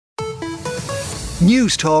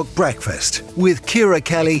News Talk Breakfast with Ciara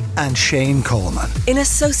Kelly and Shane Coleman. In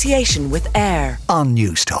association with AIR on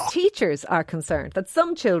News Talk. Teachers are concerned that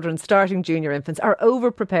some children starting junior infants are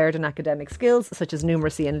over-prepared in academic skills such as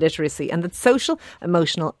numeracy and literacy, and that social,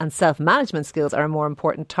 emotional and self-management skills are a more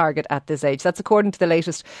important target at this age. That's according to the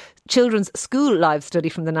latest Children's School Live study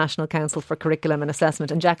from the National Council for Curriculum and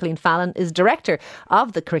Assessment. And Jacqueline Fallon is Director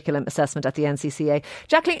of the Curriculum Assessment at the NCCA.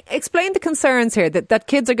 Jacqueline, explain the concerns here that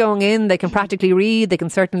kids are going in, they can practically read, they can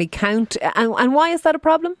certainly count, and why is that a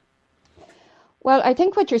problem? Well, I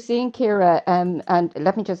think what you're seeing, Ciara, and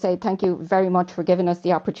let me just say thank you very much for giving us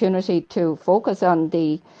the opportunity to focus on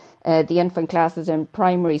the infant classes in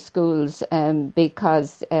primary schools,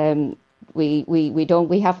 because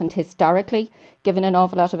we haven't historically given an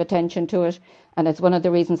awful lot of attention to it, and it's one of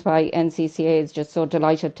the reasons why NCCA is just so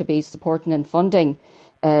delighted to be supporting and funding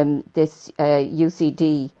this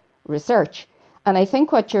UCD research. And I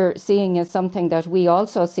think what you're seeing is something that we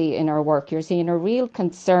also see in our work. You're seeing a real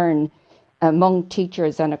concern among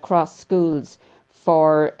teachers and across schools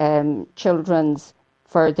for their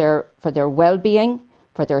well-being,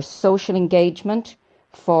 for their social engagement,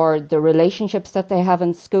 for the relationships that they have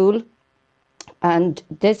in school. And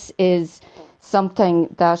this is something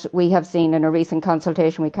that we have seen in a recent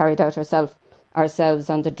consultation we carried out ourselves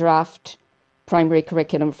on the draft primary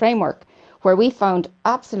curriculum framework, where we found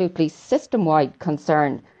absolutely system-wide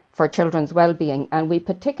concern for children's well-being. And we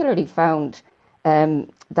particularly found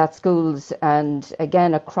that schools, and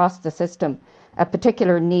again across the system, a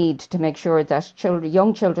particular need to make sure that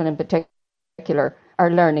young children in particular are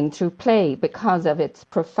learning through play because of its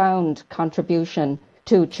profound contribution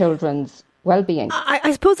to children's well-being.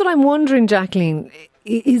 I suppose what I'm wondering, Jacqueline,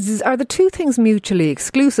 are the two things mutually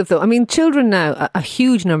exclusive though? I mean, children now, a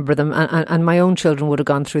huge number of them, and my own children would have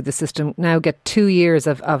gone through the system, now get 2 years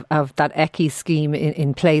of that ECCE scheme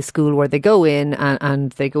in play school, where they go in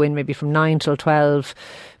and they go in maybe from 9 till 12,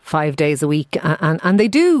 5 days a week, and they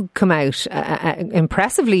do come out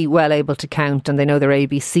impressively well able to count, and they know their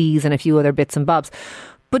ABCs and a few other bits and bobs.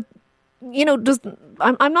 But you know,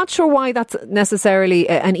 I'm not sure why that's necessarily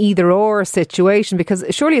an either-or situation, because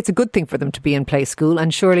surely it's a good thing for them to be in play school,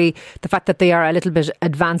 and surely the fact that they are a little bit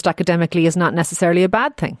advanced academically is not necessarily a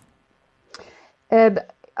bad thing.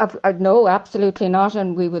 No, absolutely not.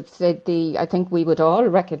 And we would say I think we would all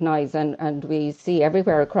recognise, and we see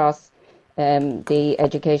everywhere across the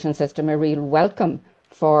education system, a real welcome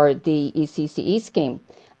for the ECCE scheme.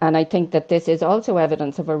 And I think that this is also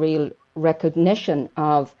evidence of a real recognition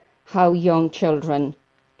of how young children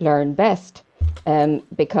learn best,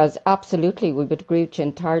 because absolutely we would agree with you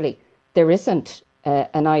entirely. There isn't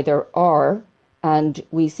an either or, and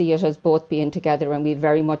we see it as both being together, and we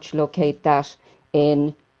very much locate that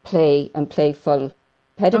in play and playful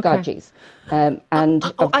pedagogies. Okay. And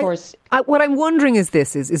of course, what I'm wondering is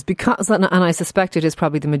this is because, and I suspect it is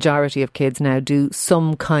probably the majority of kids now do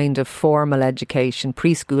some kind of formal education,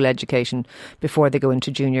 preschool education, before they go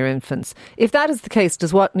into junior infants. If that is the case,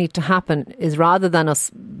 does what need to happen is, rather than us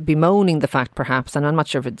bemoaning the fact perhaps, and I'm not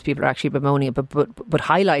sure if it's people are actually bemoaning it, but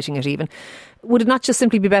highlighting it even, would it not just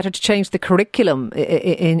simply be better to change the curriculum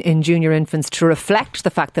in junior infants to reflect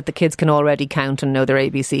the fact that the kids can already count and know their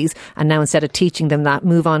ABCs, and now instead of teaching them that,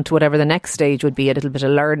 move on to whatever the next stage would be, a little bit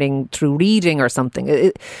of learning through reading or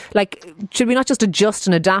something? Should we not just adjust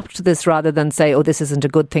and adapt to this, rather than say, oh, this isn't a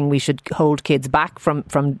good thing, we should hold kids back from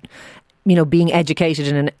being educated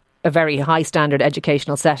in a very high standard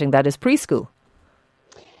educational setting that is preschool?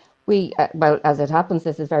 Well, as it happens,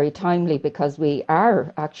 this is very timely, because we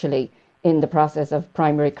are actually in the process of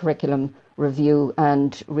primary curriculum review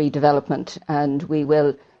and redevelopment, and we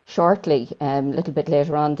will shortly, a little bit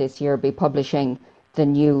later on this year, be publishing the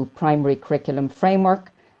new primary curriculum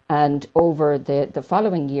framework, and over the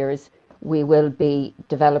following years we will be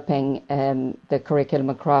developing the curriculum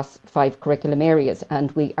across 5 curriculum areas.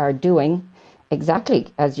 And we are doing exactly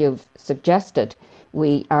as you've suggested.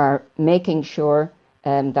 We are making sure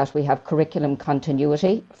that we have curriculum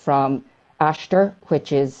continuity from ASHTR,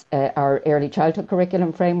 which is our early childhood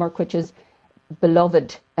curriculum framework, which is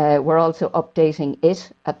beloved. We're also updating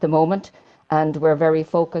it at the moment, and we're very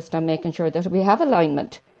focused on making sure that we have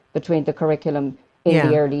alignment between the curriculum in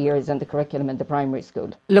the early years and the curriculum in the primary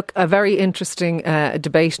school. Look, a very interesting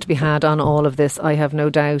debate to be had on all of this, I have no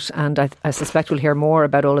doubt, and I suspect we'll hear more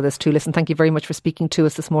about all of this too. Listen, thank you very much for speaking to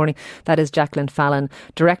us this morning. That is Jacqueline Fallon,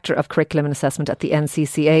 Director of Curriculum and Assessment at the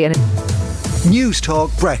NCCA. News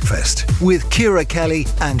Talk Breakfast with Ciara Kelly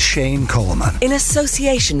and Shane Coleman. In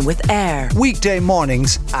association with AIR. Weekday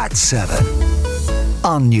mornings at 7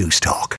 on News Talk.